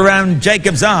wrapped around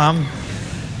Jacob's arm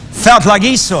felt like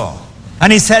Esau.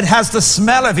 And he said, has the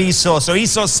smell of Esau. So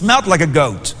Esau smelled like a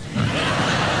goat.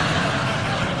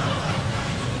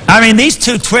 I mean, these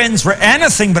two twins were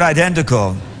anything but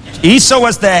identical. Esau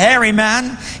was the hairy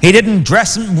man. He didn't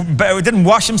didn't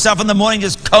wash himself in the morning,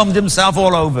 just combed himself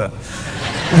all over.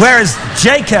 Whereas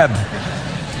Jacob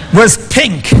was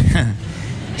pink.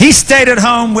 He stayed at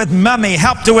home with Mummy,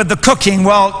 helped her with the cooking,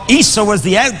 while Esau was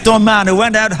the outdoor man who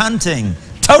went out hunting.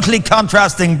 Totally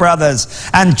contrasting brothers.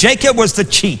 And Jacob was the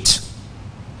cheat.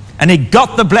 And he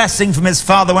got the blessing from his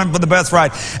father, went for the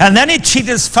birthright. And then he cheated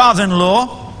his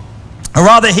father-in-law. Or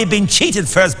rather, he'd been cheated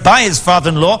first by his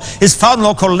father-in-law. His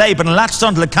father-in-law called Laban latched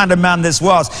onto the kind of man this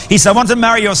was. He said, I want to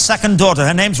marry your second daughter.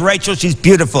 Her name's Rachel. She's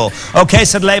beautiful. Okay,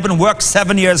 said Laban, work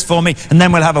 7 years for me, and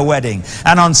then we'll have a wedding.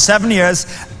 And on 7 years,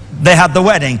 they had the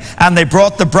wedding. And they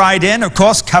brought the bride in, of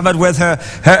course, covered with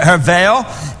her veil.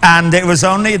 And it was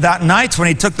only that night when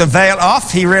he took the veil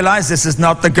off, he realized this is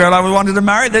not the girl I wanted to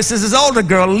marry. This is his older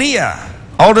girl, Leah.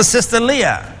 Older sister,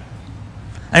 Leah.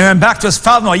 And he went back to his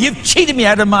father-in-law. You've cheated me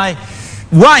out of my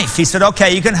wife. He said,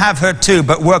 okay, you can have her too,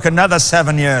 but work another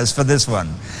 7 years for this one.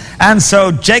 And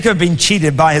so Jacob had been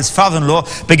cheated by his father-in-law.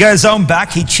 Began his own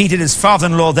back. He cheated his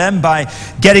father-in-law then by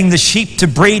getting the sheep to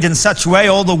breed in such a way.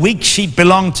 All the weak sheep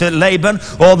belonged to Laban.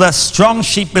 All the strong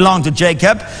sheep belonged to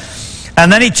Jacob.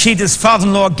 And then he cheated his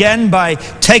father-in-law again by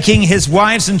taking his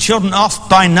wives and children off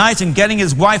by night and getting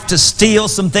his wife to steal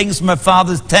some things from her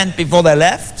father's tent before they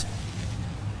left.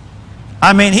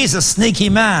 I mean, he's a sneaky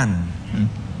man.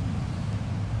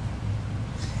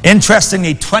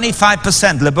 Interestingly,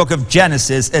 25% of the book of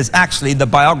Genesis is actually the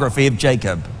biography of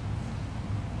Jacob.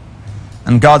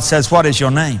 And God says, what is your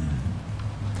name?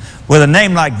 With a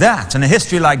name like that, and a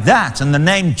history like that, and the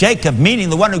name Jacob,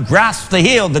 meaning the one who grasps the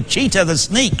heel, the cheater, the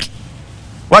sneak.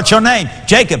 What's your name?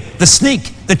 Jacob, the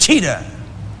sneak, the cheater.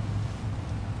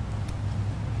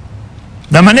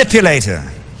 The manipulator,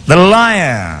 the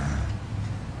liar.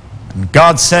 And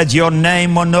God said, your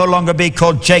name will no longer be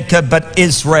called Jacob, but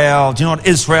Israel. Do you know what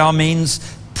Israel means?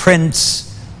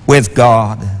 Prince with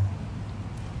God.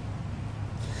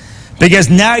 Because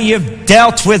now you've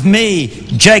dealt with me,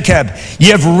 Jacob.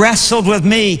 You've wrestled with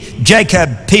me,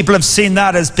 Jacob. People have seen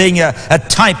that as being a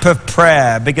type of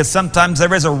prayer, because sometimes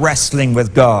there is a wrestling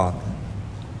with God.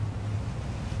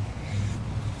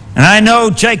 And I know,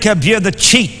 Jacob, you're the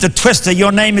cheat, the twister.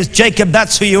 Your name is Jacob.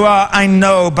 That's who you are. I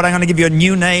know, but I'm going to give you a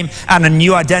new name and a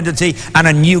new identity and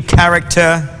a new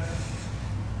character.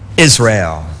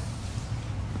 Israel.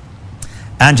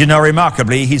 And you know,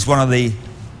 remarkably, he's one of the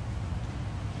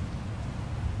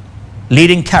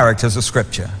leading characters of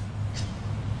Scripture.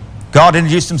 God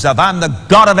introduced himself. I'm the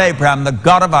God of Abraham, the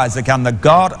God of Isaac, I'm the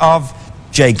God of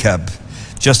Jacob.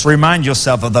 Just remind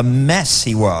yourself of the mess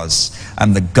he was.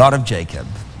 I'm the God of Jacob.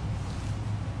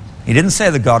 He didn't say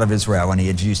the God of Israel when he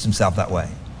introduced himself that way.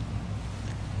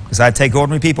 Because I take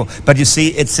ordinary people. But you see,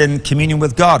 it's in communion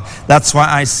with God. That's why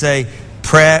I say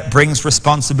prayer brings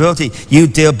responsibility. You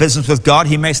deal business with God,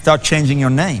 he may start changing your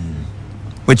name.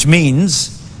 Which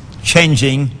means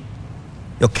changing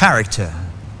your character.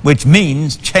 Which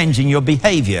means changing your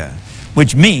behavior.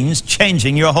 Which means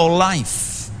changing your whole life.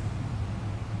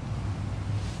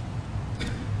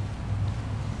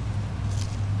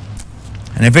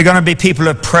 And if we're going to be people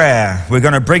of prayer, we're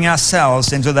going to bring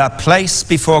ourselves into that place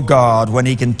before God when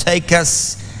he can take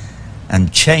us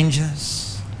and change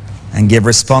us and give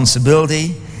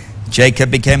responsibility. Jacob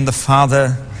became the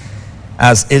father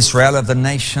as Israel of the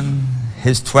nation.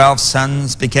 His 12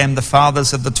 sons became the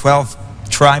fathers of the 12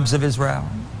 tribes of Israel.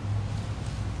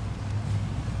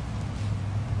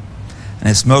 And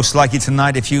it's most likely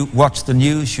tonight, if you watch the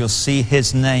news, you'll see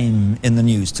his name in the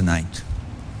news tonight.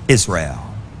 Israel.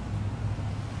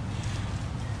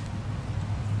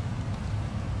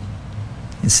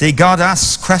 You see, God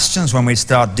asks questions when we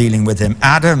start dealing with him.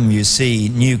 Adam, you see,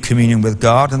 knew communion with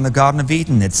God in the Garden of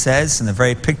Eden. It says, in a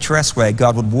very picturesque way,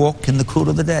 God would walk in the cool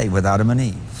of the day with Adam and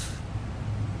Eve.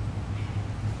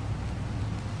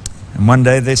 And one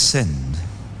day they sinned.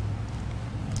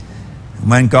 And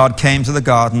when God came to the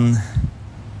garden,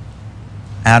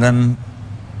 Adam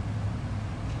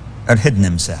had hidden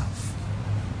himself.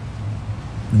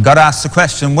 And God asked the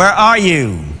question, where are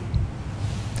you?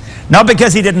 Not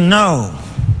because he didn't know.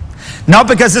 Not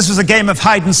because this was a game of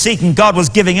hide and seek and God was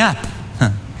giving up.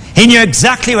 He knew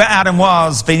exactly where Adam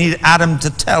was, but he needed Adam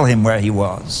to tell him where he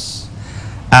was.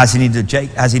 As he needed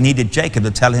Jacob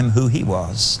to tell him who he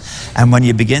was. And when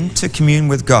you begin to commune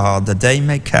with God, the day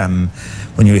may come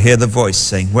when you hear the voice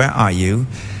saying, where are you?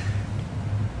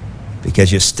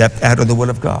 Because you stepped out of the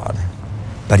will of God.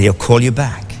 But he'll call you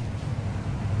back.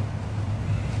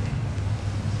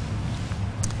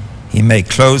 He made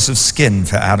clothes of skin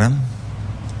for Adam.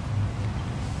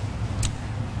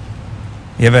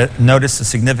 You ever notice the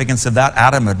significance of that?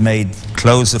 Adam had made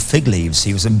clothes of fig leaves.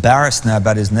 He was embarrassed now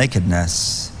about his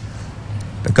nakedness.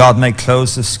 But God made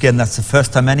clothes of skin. That's the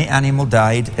first time any animal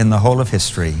died in the whole of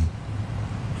history.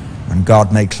 When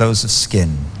God made clothes of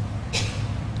skin.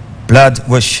 blood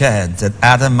was shed that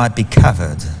Adam might be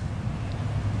covered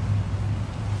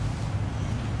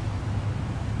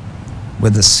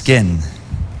with the skin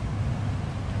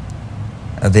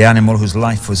of the animal whose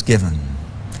life was given.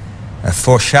 A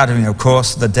foreshadowing, of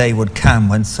course, the day would come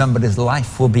when somebody's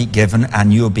life will be given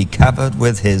and you'll be covered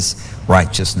with his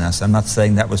righteousness. I'm not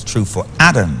saying that was true for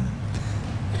Adam.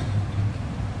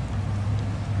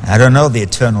 I don't know the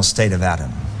eternal state of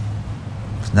Adam.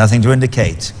 There's nothing to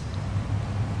indicate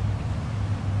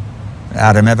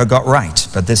Adam ever got right,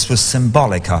 but this was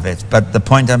symbolic of it. But the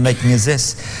point I'm making is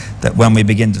this, that when we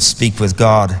begin to speak with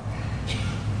God,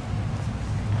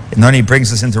 it not only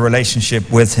brings us into relationship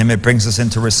with him, it brings us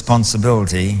into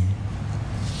responsibility.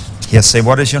 He'll say,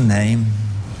 what is your name?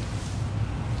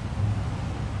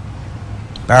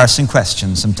 Embarrassing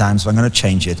question sometimes, but I'm going to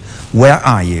change it. Where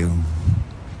are you?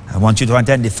 I want you to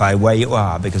identify where you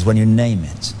are, because when you name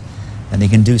it, then he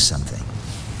can do something.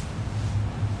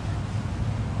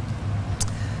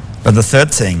 But the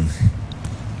third thing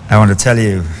I want to tell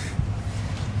you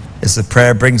is that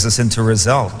prayer brings us into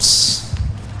results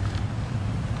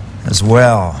as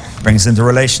well. Brings into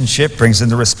relationship, brings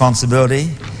into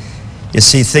responsibility. You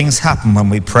see, things happen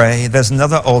when we pray. There's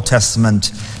another Old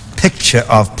Testament picture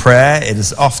of prayer. It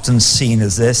is often seen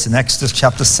as this in Exodus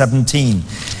chapter 17.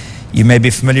 You may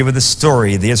be familiar with the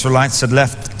story. The Israelites had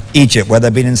left Egypt, where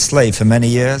they'd been enslaved for many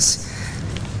years.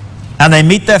 And they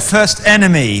meet their first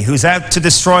enemy who's out to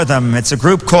destroy them. It's a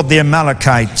group called the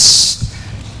Amalekites.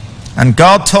 And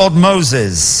God told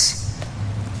Moses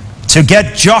to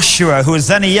get Joshua, who was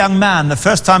then a young man. The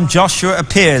first time Joshua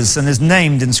appears and is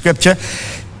named in Scripture,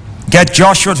 get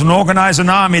Joshua to organize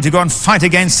an army to go and fight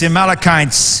against the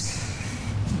Amalekites.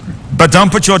 But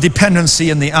don't put your dependency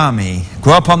in the army.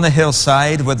 Go up on the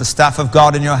hillside with the staff of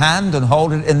God in your hand and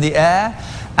hold it in the air.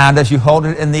 And as you hold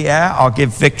it in the air, I'll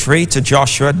give victory to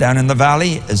Joshua down in the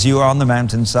valley as you are on the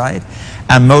mountainside.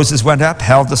 And Moses went up,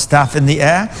 held the staff in the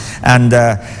air, and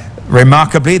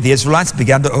remarkably, the Israelites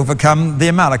began to overcome the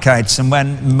Amalekites. And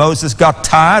when Moses got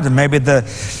tired, and maybe the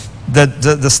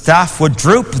staff would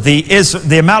droop,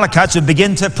 the Amalekites would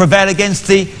begin to prevail against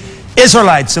the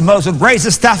Israelites. And Moses would raise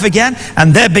the staff again,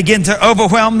 and they'd begin to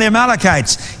overwhelm the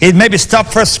Amalekites. He'd maybe stop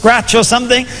for a scratch or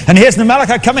something, and here's an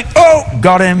Amalekite coming. Oh,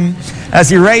 got him. As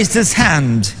he raised his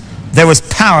hand, there was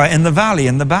power in the valley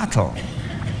in the battle.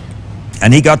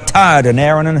 And he got tired, and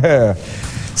Aaron and Hur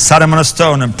sat him on a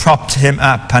stone and propped him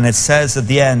up. And it says at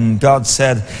the end, God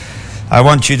said, I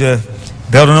want you to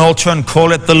build an altar and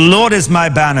call it, the Lord is my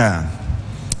banner.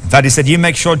 In fact, he said, you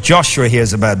make sure Joshua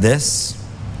hears about this,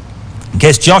 in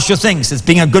case Joshua thinks it's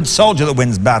being a good soldier that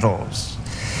wins battles.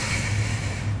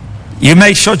 You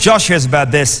make sure Joshua hears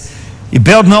about this. You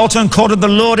build an altar and call it, the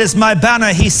Lord is my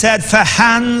banner. He said, for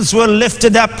hands were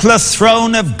lifted up to the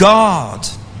throne of God.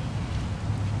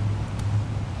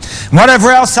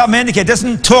 Whatever else that may indicate,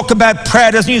 doesn't talk about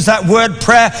prayer, doesn't use that word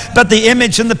prayer, but the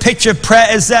image and the picture of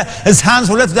prayer is that his hands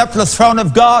were lifted up to the throne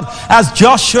of God, as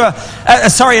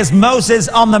as Moses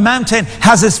on the mountain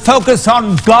has his focus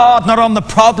on God, not on the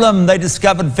problem. They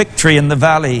discovered victory in the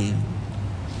valley.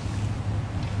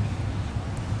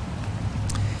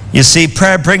 You see,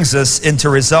 prayer brings us into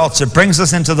results. It brings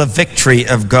us into the victory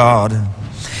of God.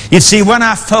 You see, when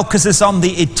our focus is on the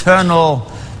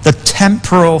eternal, the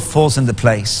temporal falls into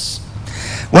place.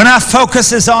 When our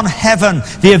focus is on heaven,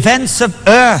 the events of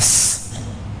earth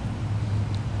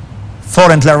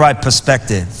fall into their right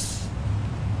perspective.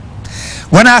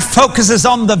 When our focus is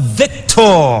on the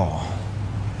victor,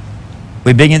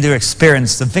 we begin to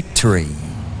experience the victory.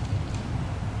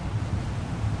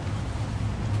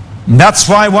 And that's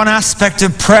why one aspect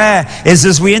of prayer is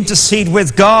as we intercede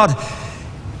with God,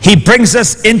 he brings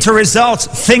us into results.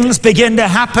 Things begin to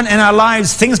happen in our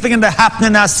lives. Things begin to happen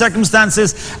in our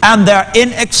circumstances, and they're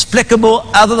inexplicable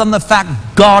other than the fact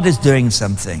God is doing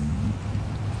something.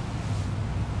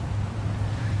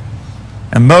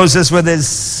 And Moses, with his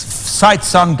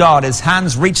sights on God, his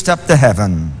hands reached up to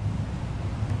heaven.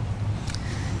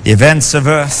 The events of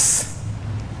earth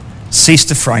cease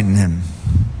to frighten him.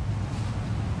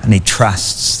 And he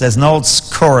trusts. There's an old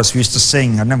chorus we used to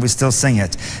sing. I don't know if we still sing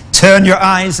it. Turn your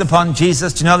eyes upon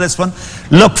Jesus. Do you know this one?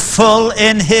 Look full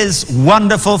in his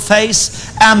wonderful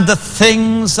face, and the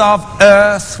things of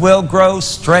earth will grow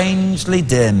strangely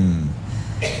dim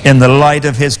in the light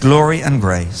of his glory and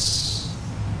grace.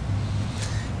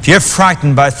 If you're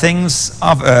frightened by things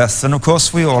of earth, and of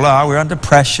course we all are, we're under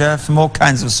pressure from all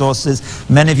kinds of sources.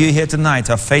 Many of you here tonight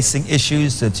are facing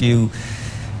issues that you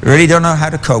really don't know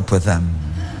how to cope with them.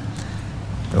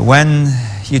 But when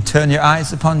you turn your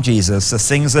eyes upon Jesus, the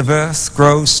things of earth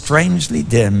grow strangely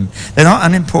dim. They're not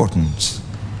unimportant.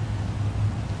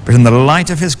 but in the light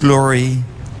of his glory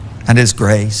and his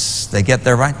grace, they get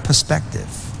their right perspective.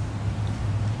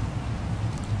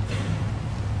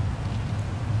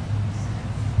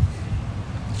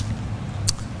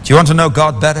 Do you want to know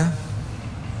God better?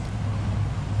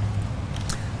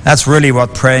 That's really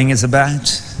what praying is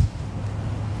about.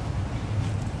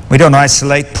 We don't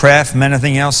isolate prayer from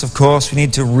anything else, of course. We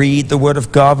need to read the Word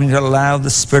of God. We need to allow the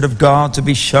Spirit of God to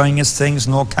be showing us things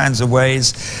in all kinds of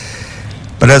ways.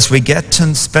 But as we get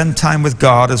to spend time with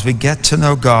God, as we get to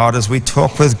know God, as we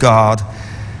talk with God,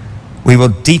 we will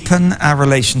deepen our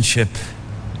relationship.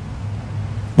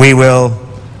 We will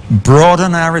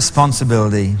broaden our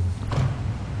responsibility,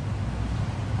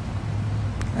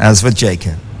 as with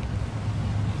Jacob.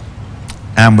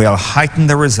 And we'll heighten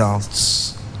the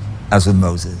results, as with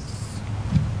Moses.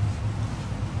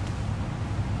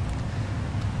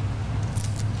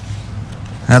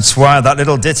 That's why that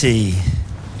little ditty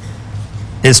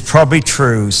is probably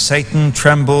true. Satan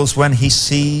trembles when he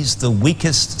sees the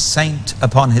weakest saint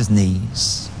upon his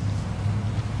knees.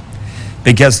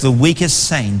 Because the weakest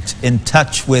saint in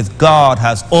touch with God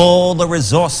has all the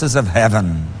resources of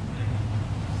heaven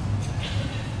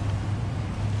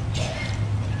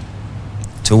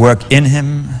to work in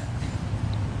him,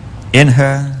 in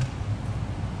her,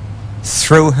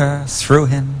 through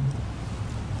him.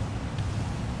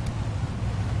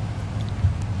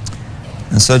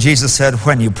 And so Jesus said,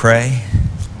 when you pray,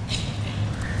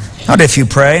 not if you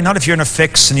pray, not if you're in a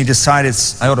fix and you decide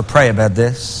I ought to pray about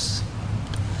this,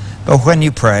 but when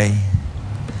you pray,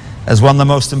 as one of the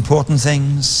most important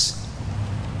things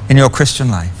in your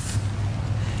Christian life,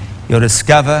 you'll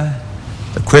discover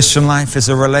the Christian life is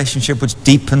a relationship which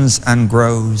deepens and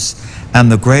grows.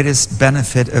 And the greatest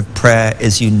benefit of prayer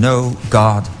is you know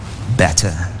God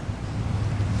better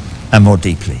and more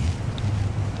deeply.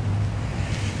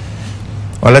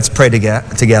 Well, let's pray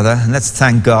together, and let's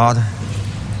thank God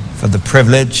for the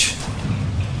privilege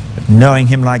of knowing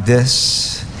him like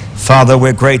this. Father,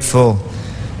 we're grateful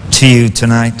to you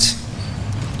tonight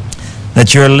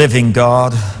that you're a living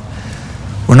God.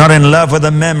 We're not in love with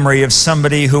the memory of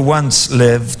somebody who once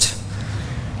lived,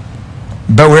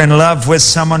 but we're in love with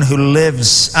someone who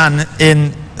lives and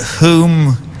in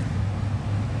whom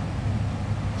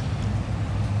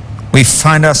we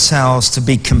find ourselves to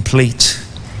be complete.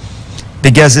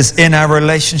 Because it's in our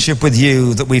relationship with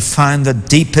you that we find the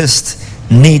deepest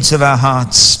needs of our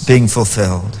hearts being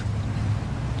fulfilled.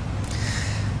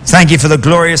 Thank you for the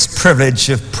glorious privilege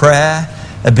of prayer,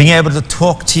 of being able to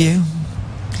talk to you,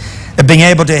 of being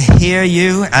able to hear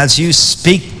you as you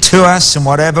speak to us in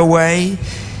whatever way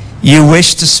you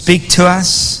wish to speak to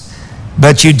us.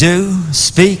 But you do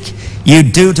speak, you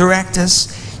do direct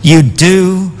us, you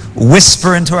do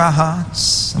whisper into our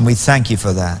hearts, and we thank you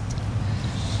for that.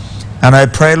 And I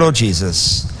pray, Lord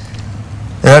Jesus,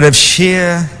 that out of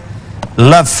sheer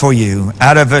love for you,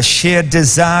 out of a sheer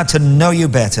desire to know you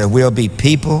better, we'll be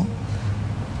people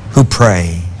who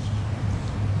pray.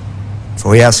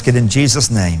 For we ask it in Jesus'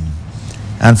 name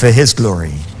and for his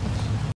glory.